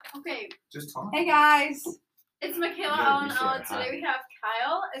Okay. Just talk. Hey guys. It's Makayla, Ellen, Ellen. Today we have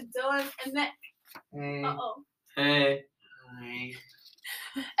Kyle and Dylan and Nick. Hey. Uh-oh. Hey. Hi.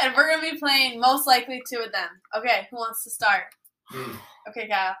 And we're going to be playing Most Likely to with them. Okay, who wants to start? Me. Okay,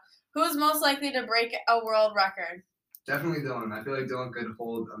 Kyle. Who is most likely to break a world record? Definitely Dylan. I feel like Dylan could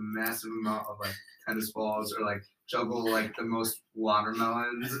hold a massive amount of like tennis balls or like juggle like the most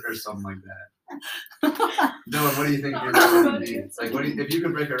watermelons or something like that. Dylan, what do you think your record would be? Like, if you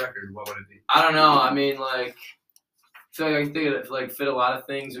could break a record, what would it be? I don't know. I mean, like, I feel like I could like fit a lot of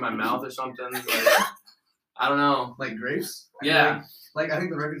things in my mouth or something. Like, I don't know. Like grapes? Yeah. Like I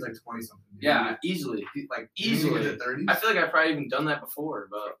think the record's like 20 something. Yeah, easily. Like Easily. Is it 30? I feel like I've probably even done that before,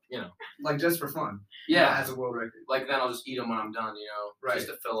 but you know. Like just for fun. Yeah. Not as a world record. Like then I'll just eat them when I'm done, you know, Right. just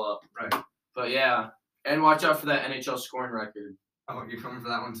to fill up. Right. But yeah, and watch out for that NHL scoring record. Oh, you're coming for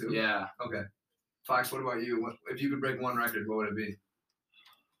that one too? Yeah. Okay. Fox, what about you? If you could break one record, what would it be?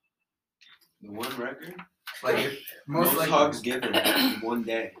 The one record? Like Most like hugs given in one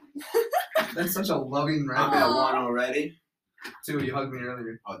day. That's such a loving I'm record. at one already. 2, you hugged me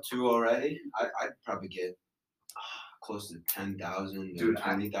earlier. Oh, 2 already? I'd probably get close to 10,000 to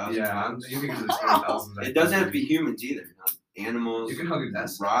 20,000 Yeah, times. you can get to the 20,000. It doesn't have to be humans either. Animals, You can hug a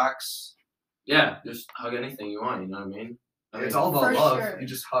desk. rocks. Yeah, just hug anything you want, you know what I mean? It's all about For love. sure. You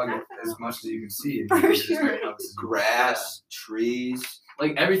just hug it as much as you can see. And For you can just sure. make hugs as you want. Grass, trees,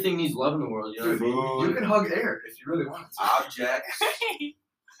 Like everything needs love in the world, you know what I mean? food, You can hug air if you really want to. objects.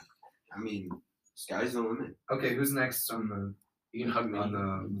 I mean, sky's the limit. Okay, who's next on the You can hug me.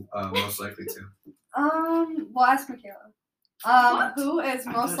 most likely to? We'll ask Makayla. Who is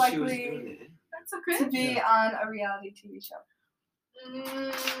I most thought she was likely doing it. That's okay. to be on a reality TV show?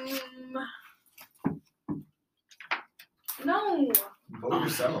 No. Vote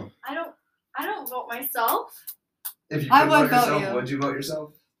yourself. I don't vote myself. If you I could would vote vote yourself, you. would you vote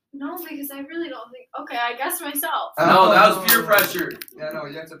yourself? No, because I really don't think. Okay, I guess myself. No, that was peer pressure. Yeah, no,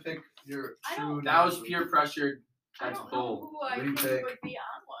 you have to pick your I true. don't- That was peer pressure. I That's don't know bull. who I think Repick. would be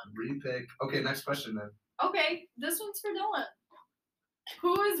on one. Repick. Okay, next question then. Okay, this one's for Dylan.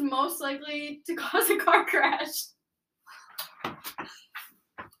 Who is most likely to cause a car crash?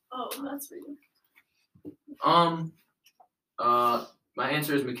 Oh, that's for you. My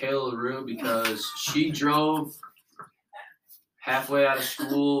answer is Makayla LaRue because she drove halfway out of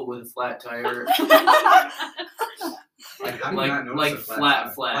school with a flat tire. Like, how do you not notice Like a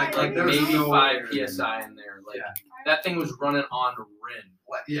flat. Like there was maybe no 5 air. PSI in there. Like Yeah. that thing was running on the rim.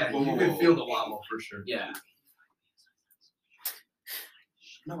 Yeah, Whoa, you whoa, can whoa, feel the whoa. wobble for sure. Yeah.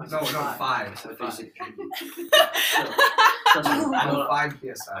 No, 5. I thought you said I No, know 5 I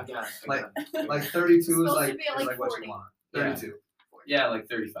PSI. got it. Like- Like 32 is Supposed to like be at, like, what 40. you want. Yeah. 32. Yeah, like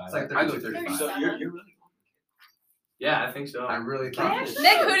 35. It's like I go 32. 35. So you're really. Yeah, I think so. I really I think. actually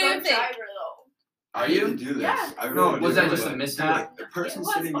Nick, am who a do you good think? driver, though. Are I hate you? to do this. Yeah. I No, really was do, that just but a mishap? Like, the person It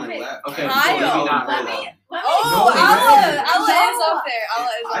was, sitting to my okay. left. Okay, Kyle. maybe not Let for me. that. Let me. Oh, No, Ella no. is up there. Ella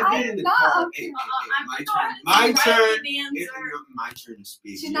is up I've there. been in the not car. up Hey, here. I'm my not turn. in My the turn. answer. My turn to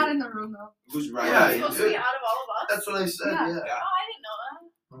speak. She's not in the room though. Who's right? Yeah, You're supposed to be out of all of us. That's what I said. Yeah. Yeah. Oh, I didn't know that.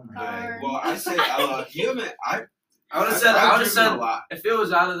 Oh my God. Okay. Well, I say Ella. You haven't. I would have I've said. I would have driven said. a lot. If it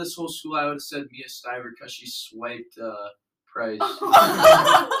was out of this whole school, I would have said Mia Stiver because she swiped Price.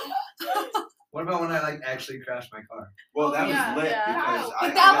 What about when I like actually crashed my car? Well, that yeah, was lit yeah. because But I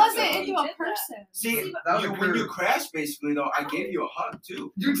But that got wasn't to- into You a did that. person. See, That was a when weird- you crashed, basically though, I gave you a hug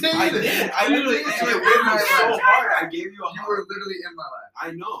too. You did. I did. I literally You and were it in hit my me so lap. hard. I gave you a You hug. were literally in my lap.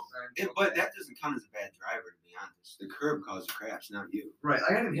 I know, but that doesn't count as a bad driver, to be honest. The curb caused the crash, not you. Right.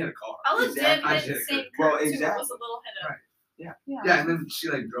 Like, I didn't hit a car. Ella Exactly. I did hit did the it same good. curve Well, too. It exactly. was a little hit Right. Yeah. Yeah, and then she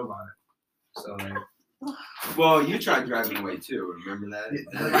like drove on it. So like, Well, you tried driving away too. Remember that?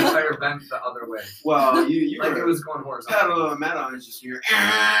 my tire bent the other way. Well, you Like were it was going horizontal. pedal to the metal and it's just here.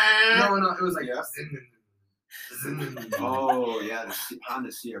 No, it was like. Yeah. Oh yeah, the Honda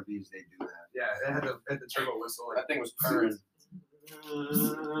CRVs they do that. Yeah, it had the turbo whistle. That thing was purring.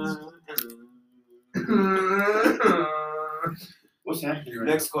 What's happening right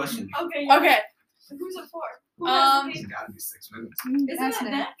Next question. Okay. Yeah. Okay. Who's it for? Who has the It's paper? gotta be 6 minutes. Isn't That's it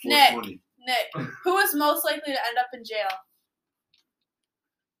Nick. Nick? Nick. 420. Nick. Who is most likely to end up in jail?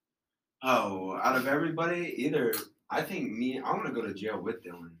 Oh, out of everybody, either I think I want to go to jail with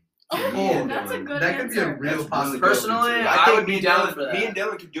Dylan. Oh, Me and that's a Dylan. good That could be a answer. real That's possibility. Personally, too. I think would be me and down Dylan- for that. Me and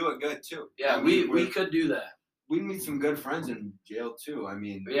Dylan could do it good too. Yeah, I we mean, could do that. we meet some good friends in jail too. I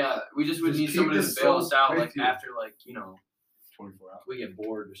mean, But yeah, we just would Just need keep somebody this to bail us soul out with like you. after 24 hours. 24 hours We get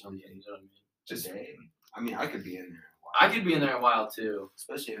bored or something. You know what I mean? a day. I mean, I could be in there a while. I could be in there a while too.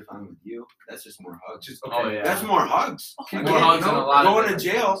 Especially if I'm with you. That's just more hugs. Just Oh yeah. That's more hugs. Keep More it- hugs and a lot of Going to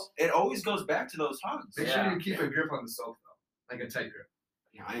different jail, things. it always goes back to those hugs. Make Yeah. sure you keep a grip on the soap though, like a tight grip.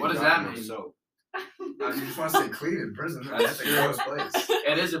 Yeah, I ain't What does dropping that no mean? soap. You just want to stay clean in prison. That's a true. gross place.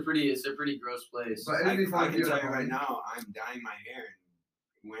 It's a pretty gross place. But I it'd be fun if can you tell had you a right home. now, I'm dyeing my hair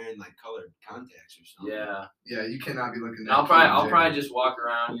and wearing like colored contacts or something. Yeah. Yeah, you cannot be looking. And that I'll cute in probably jail. just walk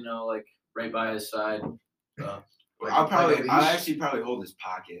around, like right by his side. Like- I'll like a I'll leash? actually probably hold his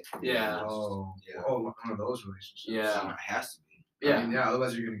pocket. Yeah. Oh, Yeah. oh, one of those relationships. Yeah. It has to be. Yeah. I mean, yeah.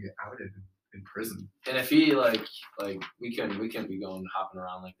 Otherwise, you're gonna get outed in prison. And if he like we couldn't be going hopping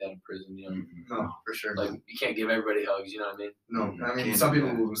around like that in prison, No, for sure. Like you can't give everybody hugs, you know what I mean? no, I mean, Can't some do people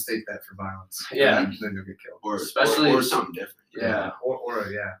that. will mistake that for violence. Yeah. And then you'll get killed. Or Especially- or something different. Yeah. Or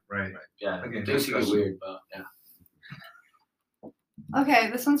yeah, right. Yeah. Okay, Things next can get question. weird, but yeah. Okay,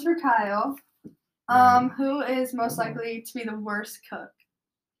 this one's for Kyle. Who is most likely to be the worst cook?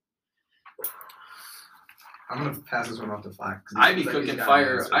 I'm gonna pass this one off to Flack. 'cause I'd be seems like he's cooking got an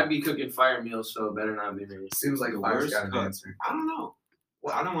fire. answer. I'd be cooking fire meals, so it better not be me. Seems like The Flack's worst got an cook. answer. I don't know.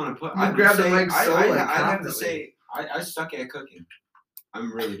 Well, I don't want to put. You I would grab the say, mic so, I like, have to confidently. say, I suck at cooking.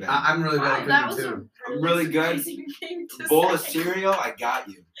 I'm really bad. I'm really Wow, bad that at was cooking a too. I'm really good. surprising thing to Bowl of say. cereal, I got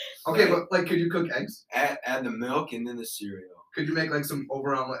you. Okay, Right. but like, could you cook eggs? Add the milk and then the cereal. Could you make like some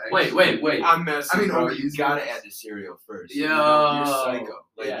over omelet eggs? Wait. I'm messing. I mean, bro. over You easy gotta ones. add the cereal first. Yo. You're psycho.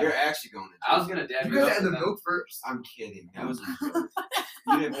 Like Yeah. you're actually going to. I was gonna dab You you guys up add with the that. milk first. I'm kidding. That was a joke.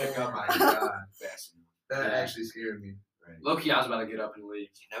 You didn't pick Oh up my on god, fast enough. that Yeah. actually scared me. Right. Low key, I was about to get up and leave.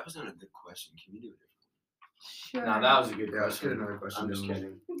 That wasn't a good question. Can you do it? Sure. No, that was a good Yeah, let's get question. another question. I'm just Dylan.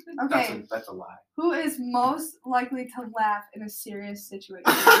 kidding. Okay, That's a lie. who is most likely to laugh in a serious situation?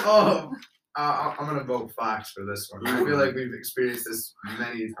 Oh, I'm gonna vote Fox for this one. I feel like we've experienced this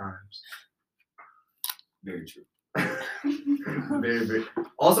many times. Very true. Very, very.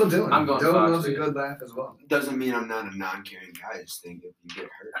 Also, Dylan. I'm going Dylan Fox, loves a too. good laugh as well. Doesn't mean I'm not a non-caring guy. I just think if you get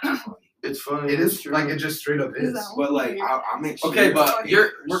hurt, it's funny. It's funny. It is like it just straight up Is is. that But like, weird? I'll make sure. Okay, it's but funny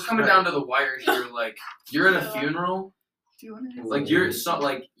we're first. coming Right. down to the wire here. Like you're at a funeral, Do you want to like you're so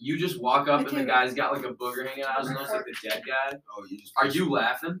like you just walk up and the Okay. guy's got like a booger hanging out his nose, like the dead guy. Oh, you just. Are you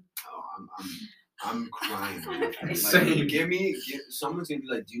laughing? Oh, I'm crying. Like, Same. Someone's gonna be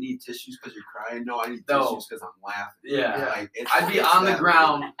like, "Do you need tissues because you're crying?" No, I need No. tissues because I'm laughing. Yeah. Like, I'd be it's on the that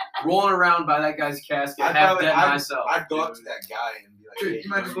ground, rolling around by that guy's casket, I'd half probably- dead I'd- myself. I'd go up dude. to that guy and be like, Dude, "Hey, you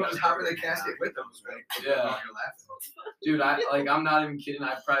might as well got just hop in the hurt right casket now." with them, right? Yeah. While you're laughing. Dude, I'm not even kidding.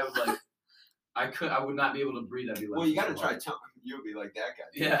 I probably would I would not be able to breathe. I'd be like, Well, you gotta try telling you'll be like that guy.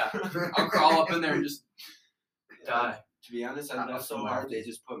 Yeah. I'll crawl up in there and just die. To be honest, I Not laughed so often hard laughing. they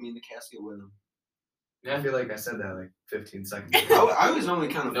just put me in the casket with him. I feel like I said that like 15 seconds I, ago. I was only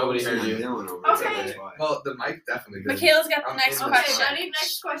kind of Nobody focusing heard on you. Dylan over there. Okay. That's why. Well, the mic definitely did. Michaela's got the I'm next in the Okay, question. I need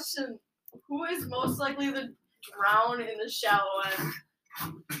next question. Who is most likely to drown in the shallow end?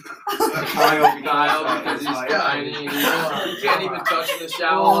 Kyle, Kyle, because he's like, tiny. He can't even touch the Oh,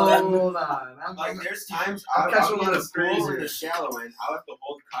 shallow end. hold on. I'm Like there's times I'm I'll catching be a in lot the of pool strays in here. the shallow end. I'll have to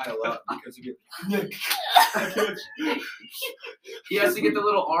hold Kyle up because he'll be He has to get the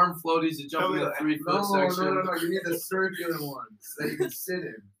little arm floaties to jump in the 3 foot no, section. no. You need the circular ones that you can sit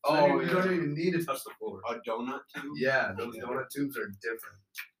in. So Oh, you don't even need to touch the floor. a donut tube. Yeah, those donut tubes are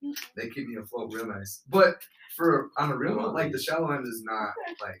different. They keep me afloat real nice. But on a real one, like the shallow end is not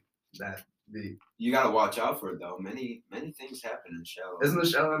like that deep. You gotta watch out for it though. Many things happen in shallow. Isn't the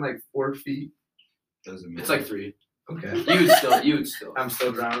shallow end like 4 feet? Doesn't matter. It's like 3. Okay. You would still. I'm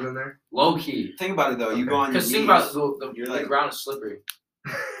still drowning in there. Low key. Think about it though. You go on your Because knees. think about it, You're the like- ground is slippery.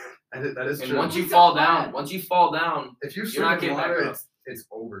 That is And true. once you It's fall so down, hard. once you fall down, if you you're swim not in getting back water, up. it's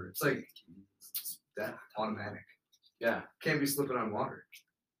over. It's like that automatic. yeah, Can't be slipping on water.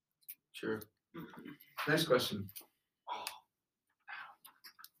 sure. Next question.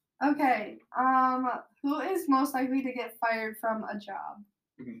 Okay, who is most likely to get fired from a job?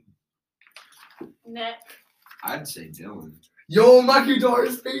 Nick. I'd say Dylan. Yo, Lucky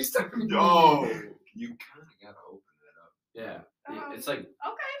Doors FaceTime me. Yo, you kind of gotta open it up. Yeah, it's like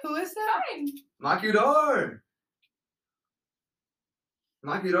Okay, who is that? Fine. Makayla.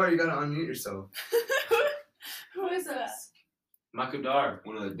 Makayla, you gotta unmute yourself. Who is that? Makudar.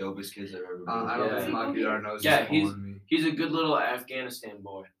 One of the dopest kids I've ever been. I don't Yeah. think Makayla knows Yeah, he's calling me. He's a good little Afghanistan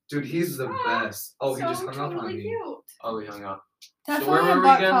boy. Dude, he's the best. Oh, he so just hung up on totally me. Cute. Oh, we hung up. Definitely where a were we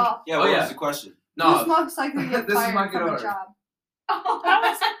butt again? call. Yeah, Oh, what yeah. was the question? Who's No, most likely to get This is my fired from a guitar. job? Oh, that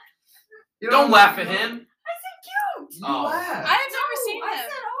was You know, don't laugh at him. cute. You Oh. laugh. I've never seen I him.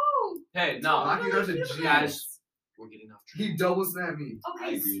 said, oh. Hey, no, Makayla's a Really genius. cute. guys, we're getting off track. He double snapped me. I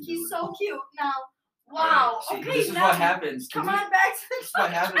Okay, agree, he's Dylan. so cute. Now, Wow. See, Okay, this is now what happens. come Can we- on back to This is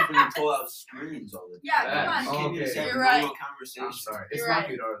what happens when you pull out screens all the time. Yeah, come You on. can't just Okay. have a You're right. normal conversation. I'm sorry. It's You're not right.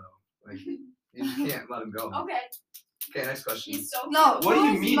 Pedro though. Like you just can't let him go. Okay, Okay, next question. he's so No. What do Who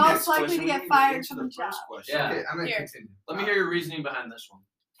you is mean most next likely question? to We get didn't even fired answer from the a job? first question. Yeah. Okay, I'm gonna Here. continue. Let me hear your reasoning behind this one.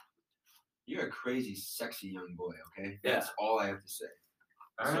 You're a crazy, sexy young boy, okay? Yeah. That's all I have to say.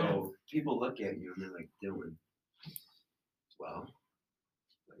 All right. So people look at you and they're like, Dylan, well,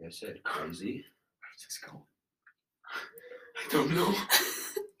 like I said, crazy. Where's this going? I don't know.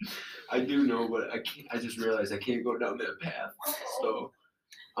 I do know, but I can't. I just realized I can't go down that path. So,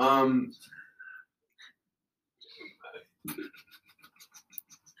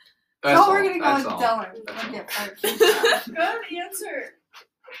 That's So all. we're gonna go That's with all. Dylan. We'll get fired from a job. good answer.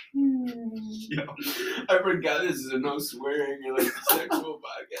 yo, I forgot this is a no swearing or like sexual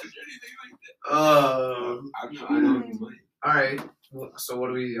podcast or anything like that. I know you might. All right. Well, so what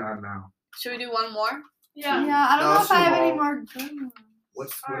are we on now? Should we do one more? Yeah. Yeah, I don't No, know if I have any small. more good ones. What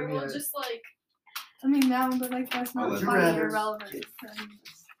are Alright, we well, at? just like I mean, no, but like that's I'll not let funny you or rather. relevant.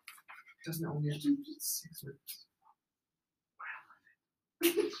 Doesn't it only have to be 6 minutes?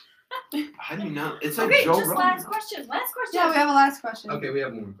 How do you not? It's like okay, Joe just Rogan. last question. Last question. Yeah, we have a last question. Okay, we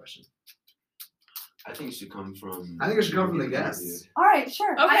have one more question. I think it should come from. I think it should come from the guests. All right,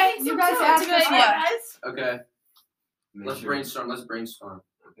 sure. I Okay, think you so guys too. ask It's a good us idea, what. guys. Okay. Make Let's sure- brainstorm. Let's brainstorm.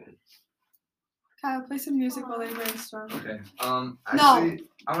 Okay. Kyle, play some music while they brainstorm. Okay. No. Actually,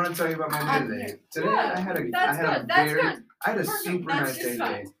 I want to tell you about my day today. Today Yeah, I had a That's I had good. a That's very good. I had a Perfect. super That's nice day just today.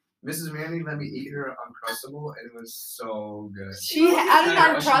 fine. Mrs. Mandy let me eat her Uncrustable and it was so good. She added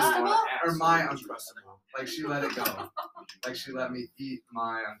Kind of question you Uncrustable? wanna ask. Or my Uncrustable. Like she let it go. Like she let me eat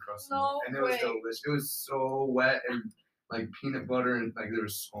my Uncrustable. No and it was way. delicious. It was so wet and like peanut butter and like there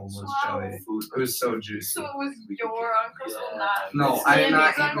was so much Wow. jelly. It was so juicy. So it was your Uncrustable, Yeah. not No, Miss I did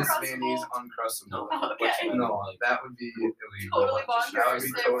not Mandy's eat Miss Uncrustable? Mandy's Uncrustable. No. Okay. No, that would be illegal. Totally That would be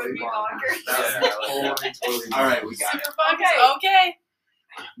bonkers. It totally would be bonkers. bonkers. That would be totally bonkers. All right, we got it. Super Okay. bonkers. Okay.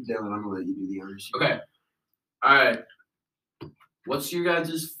 Dylan, I'm gonna let you do the honors. Okay. All right. What's your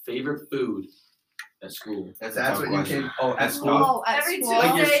guys' favorite food at school? That's That's a what tough you question. came. Oh, at That's school. Oh, at Every school.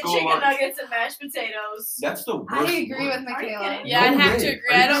 Like your Tuesday, school chicken lunch. nuggets and mashed potatoes. That's the worst. I agree with one. Are you Michaela. kidding? Yeah, I No have way. to agree.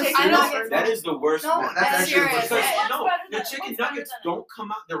 Are I you don't. serious? I don't. That is the worst No, one. that's That's actually serious. Because What's no, better the than- chicken what's better nuggets than- don't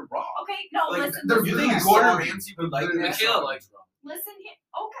come out. They're raw. Okay, no, Like, listen. they're You listen, think really Gordon soggy. Ramsay would like They're that? Makayla likes raw. listen here.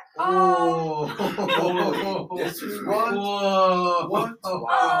 Okay. Oh. This is What? Whoa. What?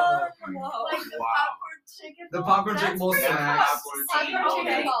 Wow. Like the Wow. popcorn chicken. The bowl, popcorn that's chicken bowl pretty snacks. good. Popcorn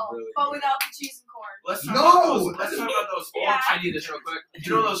chicken bowl, Really but good. without the cheese and corn. Let's talk No! about those. Let's talk about those old. Yeah. I need this real quick. Do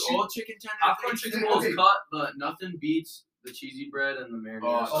you know those old chicken tenders? Popcorn chicken bowls Okay. cut, but nothing beats the cheesy bread and the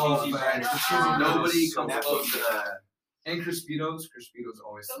marinara. Oh, cheesy man. bread. The cheesy bread Nobody is so comes good. close to that. And Crispitos. Crispitos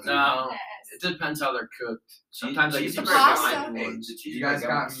always. Those slap. No. are It depends how they're cooked. Sometimes I get Cheesy some bread got got my- my- good ones. the cheesy You guys bread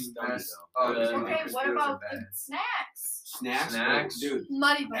got my me stomach, messed though. up. Okay, Okay, Crispitos what are about bad. the snacks? Snacks, Snacks? dude.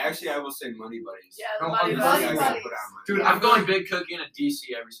 Muddy Buddies. Actually, I will say Money Buddies. Yeah, the No, Buddy I'm Buddies. not- I gotta put on Money Dude, Buddies. I'm going big cookie and a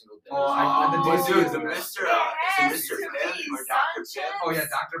DC every single day. Oh, Oh, the dude, DC the is the Mr. Yes, Is it Mr. to Pibb me, or Dr. son, Pibb? Oh yeah,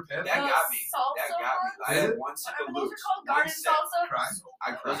 Dr. Pip. That The got me. That salsa got me. ones? I had one sip Whatever of those Luke's. are called, One garden sip. salsa. Cry?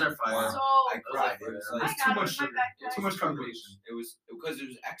 I cried. Those are fire. So I Those cried. are It was fire. like I It's got too much it in my sugar. backpack. Too much carbonation. It was because it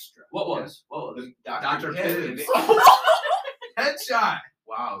was extra. What was? What was? The Dr. Pibb. Pibb. Headshot.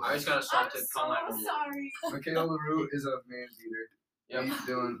 Wow. I just got I'm assaulted. so Call 911. sorry. Michaela LaRue is a man beater. Yep. He's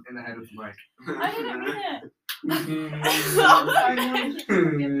doing in the head with the mic. I didn't mean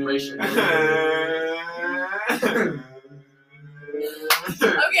it. Racial. Okay,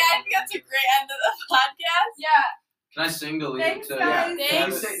 I think that's a great end of the podcast. Yeah. Can I sing the lead? Thanks, to- guys. Yeah.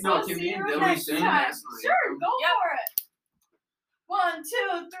 Thanks. Say- no, We'll can see me and you Dylan next sing time. nationally? Sure, go Yep. for it. 1,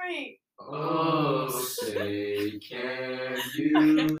 2, 3. Oh, say, can you